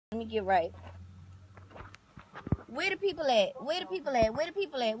Let me get right. Where the people at? Where the people at? Where the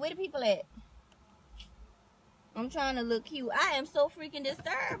people at? Where the people at? I'm trying to look cute. I am so freaking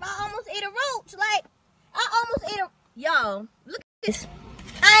disturbed. I almost ate a roach. Like, I almost ate a... Y'all, look at this.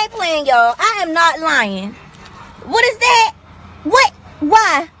 I ain't playing, y'all. I am not lying. What is that? What?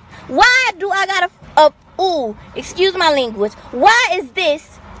 Why? Why do I got ooh, excuse my language. Why is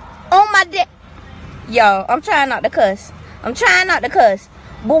this on my dick? Y'all, I'm trying not to cuss. I'm trying not to cuss.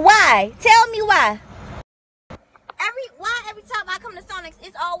 But why? Tell me why. Why every time I come to Sonic's,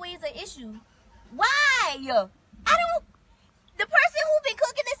 it's always an issue? Why? The person who been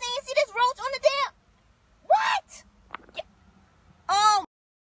cooking this ain't see this roach on the damn. What? Oh.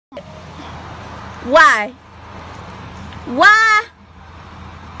 Why? Why?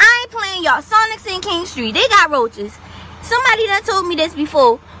 I ain't playing, y'all. Sonic's in King Street. They got roaches. Somebody done told me this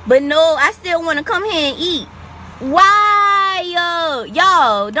before, but no, I still want to come here and eat. Why,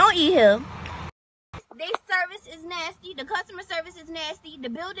 y'all? Don't eat here. Their service is nasty. The customer service is nasty. The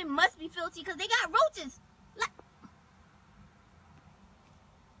building must be filthy because they got roaches. Like,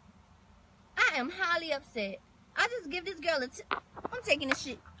 I am highly upset. I just give this girl I'm taking this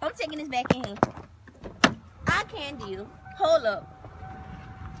shit. I'm taking this back in here. I can't deal. Hold up.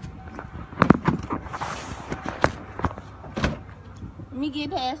 Let me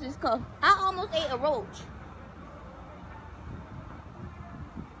get past this car. I almost ate a roach.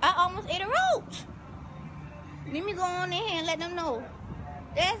 Let me go on in here and let them know.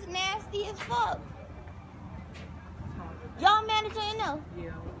 That's nasty as fuck. Y'all manager in there?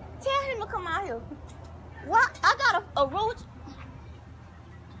 Yeah. Tell him to come out here. What? I got a roach.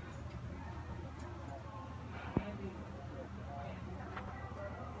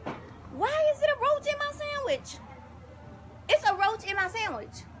 Why is it a roach in my sandwich? It's a roach in my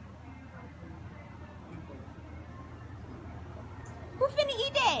sandwich. Who finna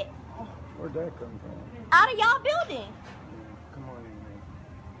eat that? Where'd that come from? Out of y'all building. Come on in, man.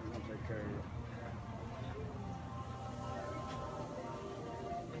 I'm gonna take care of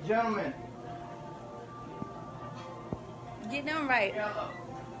you. Gentlemen. Get them right.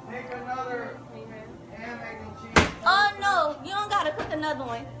 Make another ham, egg, and cheese. Oh no, you don't gotta cook another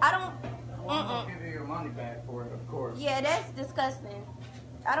one. I don't. I'll give you your money back for it, of course. Yeah, that's disgusting.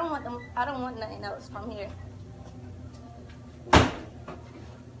 I don't want them. I don't want nothing else from here.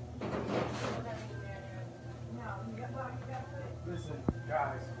 Listen,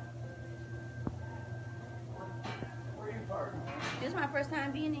 guys. Where are you parking? This is my first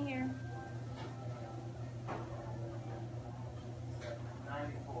time being in here.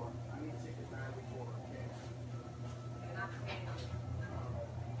 94. I need ticket 94.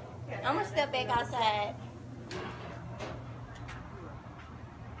 Okay. I'm gonna step back outside.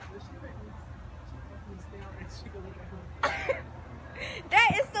 That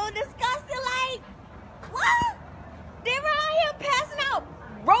is so disgusting. Like, what? They're around here passing out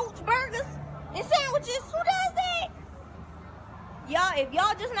roach burgers and sandwiches. Who does that? Y'all, if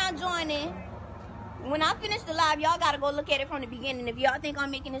y'all just not joining, when I finish the live, y'all gotta go look at it from the beginning if y'all think I'm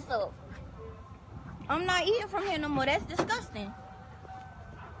making this up. I'm not eating from here no more. That's disgusting.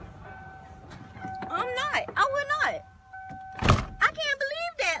 I'm not. I will not. I can't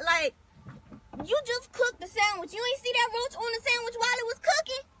believe that. Like, you just cooked the sandwich. You ain't see that roach on the sandwich while it was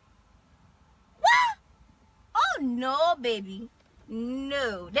cooking? What? Oh, no, baby.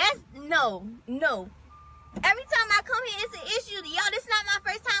 No. That's, no. Every time I come here, it's an issue. Y'all, this is not my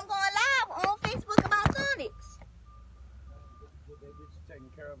first time going live on Facebook about Sonics. Did they get you taken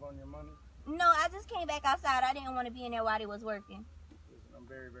care of on your money? No, I just came back outside. I didn't want to be in there while they was working. Listen, I'm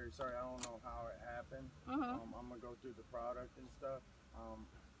very, very sorry. I don't know how it happened. I'm going to go through the product and stuff.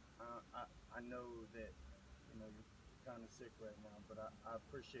 I know that, you know, you're kind of sick right now, but I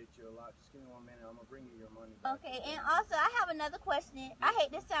appreciate you a lot. Just give me 1 minute. I'm going to bring you your money back. Okay, and also, I have another question. I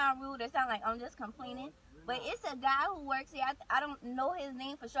hate to sound rude or sound like I'm just complaining, but it's a guy who works here. I don't know his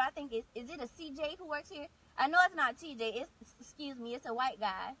name for sure. I think is it a CJ who works here? I know it's not TJ. Excuse me, it's a white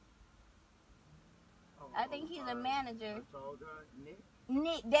guy. I think he's a manager. Tall guy?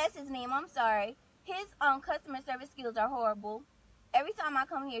 Nick, that's his name. I'm sorry. His customer service skills are horrible. Every time I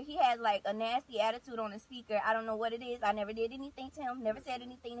come here, he has like a nasty attitude on the speaker. I don't know what it is. I never did anything to him. Never said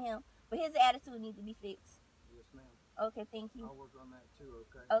anything to him. But his attitude needs to be fixed. Yes, ma'am. Okay, thank you. I'll work on that too,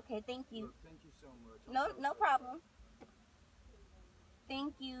 okay? Okay, thank you. Look, thank you so much. No problem.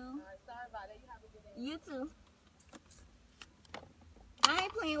 Thank you. All right, sorry about it. You have a good day. You too. I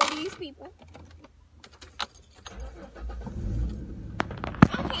ain't playing with these people.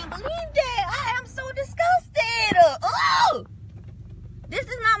 I can't believe that. I am so disgusted. Oh! This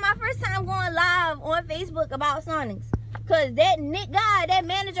is not my first time going live on Facebook about Sonics. Because that Nick guy, that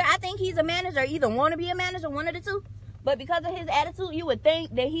manager, I think he's a manager. Either want to be a manager, one of the two. But because of his attitude, you would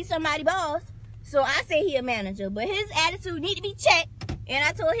think that he's somebody's boss. So I say he a manager. But his attitude need to be checked. And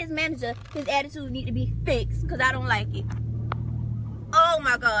I told his manager his attitude need to be fixed. Because I don't like it. Oh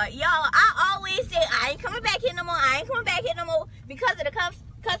my God. Y'all, I always say I ain't coming back here no more. I ain't coming back here no more. Because of the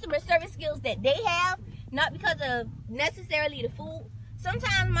customer service skills that they have. Not because of necessarily the food.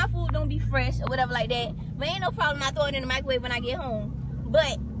 Sometimes my food don't be fresh or whatever like that. But ain't no problem. I throw it in the microwave when I get home.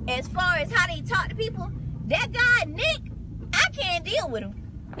 But as far as how they talk to people, that guy, Nick, I can't deal with him.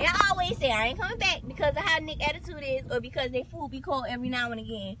 And I always say I ain't coming back because of how Nick's attitude is or because their food be cold every now and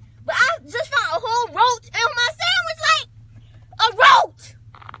again. But I just found a whole roach on my sandwich, like a roach.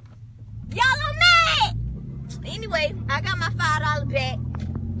 Y'all are mad. Anyway, I got my $5 back.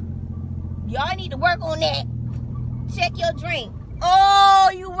 Y'all need to work on that. Check your drink.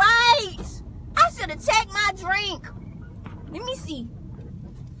 Oh, you right. I should have checked my drink. Let me see.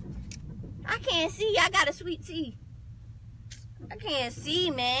 I can't see. I got a sweet tea. I can't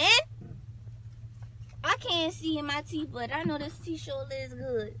see, man. I can't see in my tea, but I know this tea sure is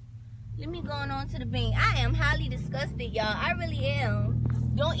good. Let me go on to the bank. I am highly disgusted, y'all. I really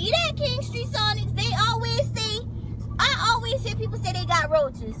am. Don't eat at King Street Sonics. They always say, I always hear people say they got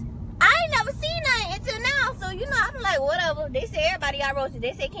roaches. I ain't never seen nothing until now, so you know, I'm like, whatever. They say everybody got roaches.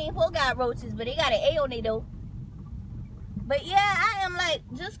 They say King Po got roaches, but they got an A on their door. But yeah, I am like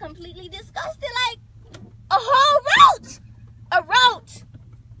just completely disgusted, like a whole roach. A roach.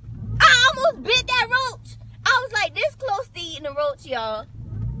 I almost bit that roach. I was like this close to eating a roach, y'all.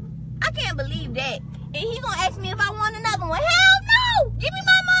 I can't believe that. And he gonna ask me if I want another one. Hell no! Give me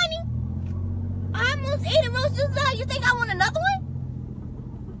my money. I almost ate a roach just now. You think I want another one?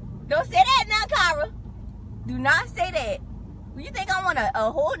 Don't say that now, Kyra. Do not say that. You think I want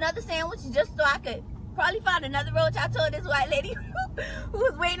a whole nother sandwich just so I could probably find another roach? I told this white lady who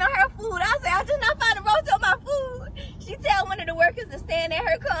was waiting on her food. I said, I just not find a roach on my food. She tell one of the workers to stand at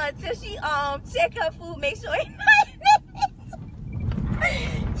her car until she check her food, make sure it's not.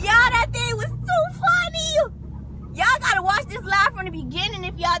 Y'all, that thing was too funny. Y'all gotta watch this live from the beginning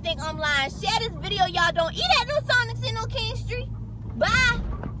if y'all think I'm lying. Share this video. Y'all don't eat at no Sonics in no King Street. Bye.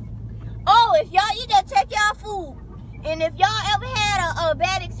 Oh, if y'all eat that, check y'all food. And if y'all ever had a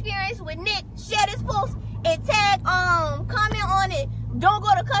bad experience with Nick, share this post and tag, comment on it. Don't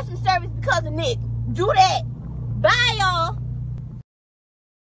go to customer service because of Nick. Do that. Bye, y'all.